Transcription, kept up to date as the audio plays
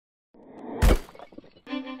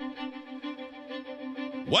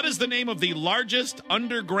What is the name of the largest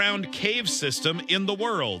underground cave system in the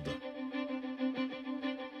world?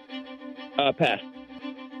 Pass.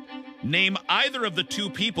 Name either of the two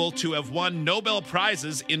people to have won Nobel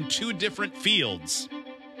Prizes in two different fields.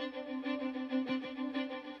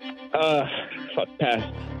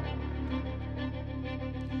 Pass.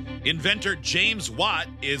 Inventor James Watt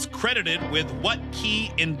is credited with what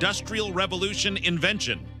key industrial revolution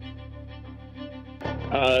invention?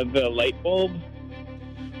 The light bulb.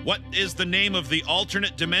 What is the name of the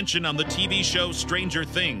alternate dimension on the TV show Stranger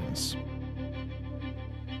Things?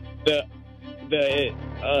 The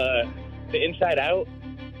Inside Out.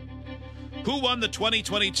 Who won the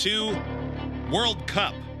 2022 World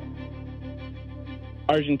Cup?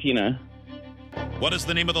 Argentina. What is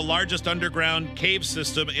the name of the largest underground cave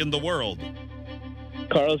system in the world?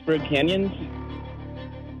 Carlsberg Canyons.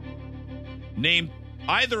 Name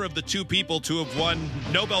either of the two people to have won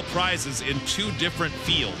Nobel Prizes in two different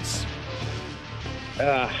fields.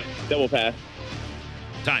 Double pass.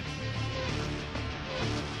 Time.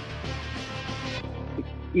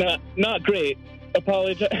 Not great.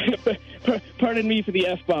 Apologize. Pardon me for the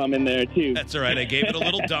F-bomb in there, too. That's all right. I gave it a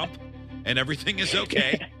little dump, and everything is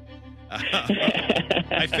okay.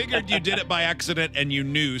 I figured you did it by accident, and you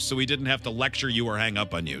knew, so we didn't have to lecture you or hang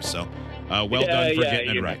up on you. So well done for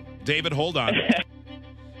getting it right. David, hold on.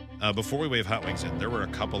 Before we wave Hot Wings in, there were a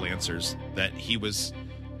couple answers that he was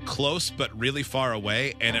close but really far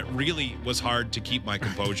away, and it really was hard to keep my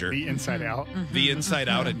composure. The Inside Out. The Inside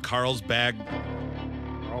Out and Carlsberg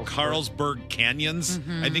Canyons.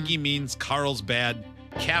 I think he means Carlsbad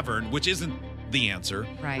Cavern, which isn't the answer.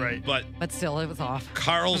 Right. But still, it was off.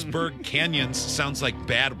 Carlsberg Canyons sounds like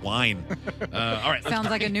bad wine. All right.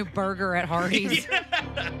 Sounds like a new burger at Hardee's.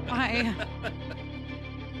 Why?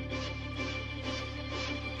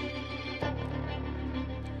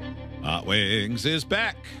 Hot Wings is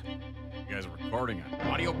back. You guys are recording an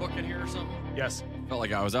audiobook in here or something? Yes. Felt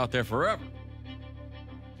like I was out there forever.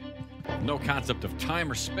 No concept of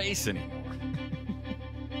time or space anymore.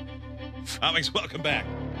 Hot Wings, welcome back.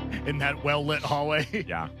 In that well-lit hallway.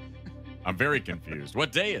 Yeah. I'm very confused.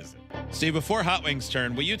 What day is it? Steve, before Hot Wings'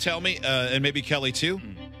 turn, will you tell me, and maybe Kelly too,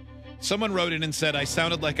 someone wrote in and said I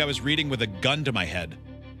sounded like I was reading with a gun to my head.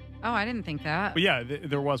 Oh, I didn't think that. But yeah,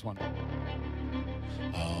 there was one.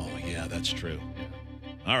 Oh, yeah, that's true.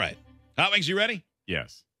 All right. Hot Wings, you ready?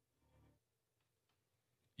 Yes.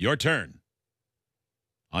 Your turn.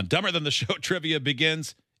 On Dumber Than the Show, trivia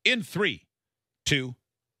begins in 3, 2,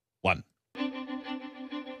 1.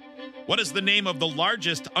 What is the name of the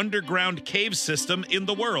largest underground cave system in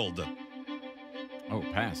the world? Oh,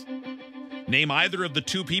 pass. Name either of the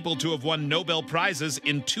two people to have won Nobel Prizes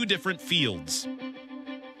in two different fields.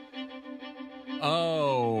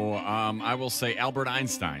 Oh, I will say Albert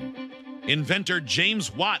Einstein. Inventor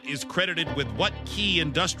James Watt is credited with what key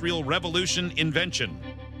industrial revolution invention?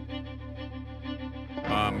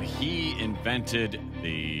 He invented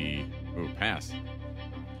the... Oh, pass.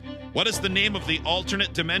 What is the name of the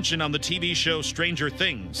alternate dimension on the TV show Stranger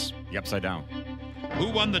Things? The Upside Down. Who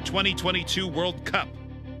won the 2022 World Cup?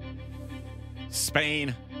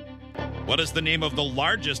 Spain. What is the name of the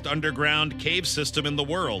largest underground cave system in the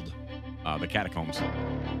world? The Catacombs.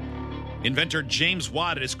 Inventor James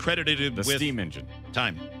Watt is credited The with... steam engine.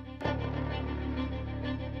 Time.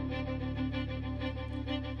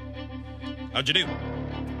 How'd you do?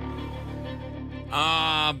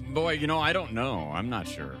 Boy, I don't know. I'm not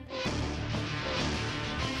sure.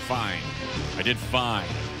 Fine. I did fine.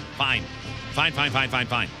 Fine.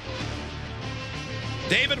 Fine.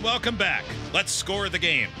 David, welcome back. Let's score the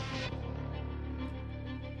game.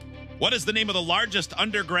 What is the name of the largest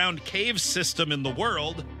underground cave system in the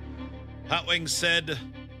world? Hot Wings said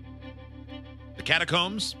the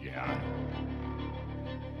Catacombs. Yeah.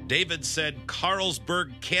 David said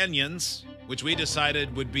Carlsberg Canyons, which we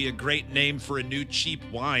decided would be a great name for a new cheap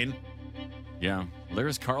wine. Yeah. Well,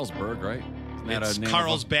 there's Carlsberg, right? Isn't that It's a name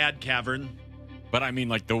Carlsbad Cavern. But I mean,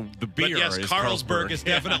 like the beer. But yes, is Carlsberg is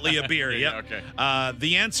definitely a beer. Yeah, Yep. okay.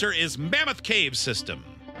 The answer is Mammoth Cave System.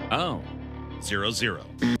 Oh.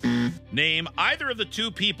 0-0. Name either of the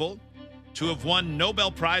two people to have won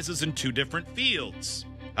Nobel Prizes in two different fields.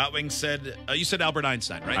 Hot Wings said, you said Albert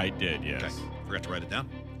Einstein, right? I did, yes. Okay. Forgot to write it down.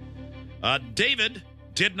 David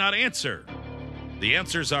did not answer. The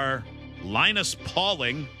answers are Linus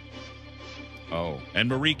Pauling and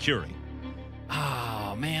Marie Curie.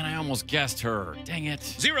 Oh, man, I almost guessed her. Dang it.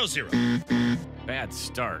 0-0. Bad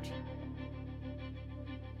start.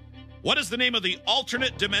 What is the name of the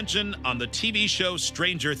alternate dimension on the TV show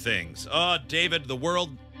Stranger Things? Oh, David, the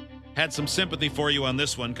world had some sympathy for you on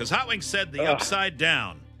this one because Hot Wings said the Upside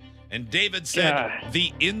Down. And David said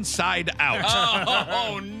the Inside Out.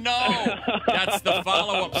 Oh, no. That's the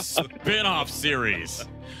follow-up spin-off series.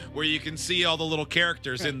 Where you can see all the little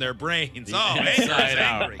characters in their brains. Inside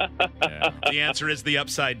Out. Angry. Yeah. The answer is the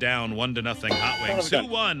Upside Down, 1-0 Hot Wings. Who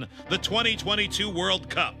won the 2022 World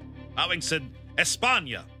Cup? Hot Wings said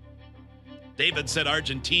España. David said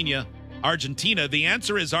Argentina. The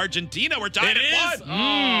answer is Argentina. We're tied at 1.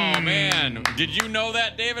 Oh, man. Did you know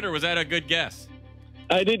that, David, or was that a good guess?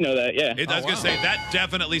 I did know that, yeah. I was going to say, that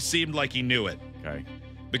definitely seemed like he knew it. Okay.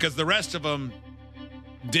 Because the rest of them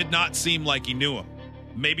did not seem like he knew them.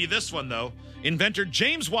 Maybe this one, though. Inventor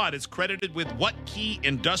James Watt is credited with what key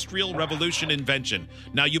industrial revolution invention?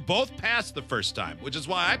 Now, you both passed the first time, which is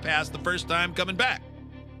why I passed the first time coming back.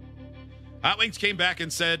 Hot Wings came back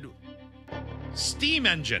and said, steam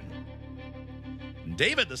engine.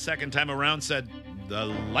 David, the second time around, said, the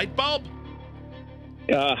light bulb?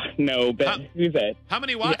 No, but who's that? How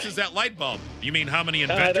many watts is that light bulb? You mean how many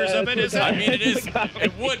inventors of it is it? I mean,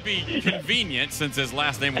 it would be convenient since his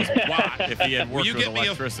last name was Watt if he had worked with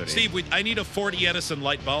electricity. Steve, I need a 40 Edison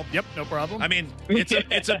light bulb. Yep, no problem. I mean,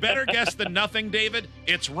 it's a better guess than nothing, David.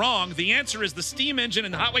 It's wrong. The answer is the steam engine,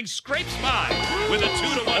 and Hot Wings scrapes by with a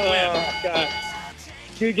 2-1 win. Oh, God.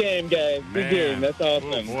 Good game, guys. Good game. That's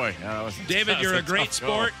awesome. Oh, boy. David, you're a great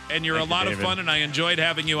sport, and you're a lot of fun, and I enjoyed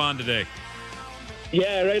having you on today.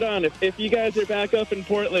 Yeah, right on. If you guys are back up in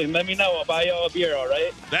Portland, let me know. I'll buy you all a beer, all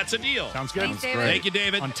right? That's a deal. Sounds good. Thanks, David. Thank you,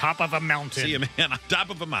 David. On top of a mountain. See you, man. On top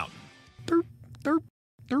of a mountain. Derp, derp,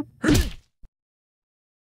 derp.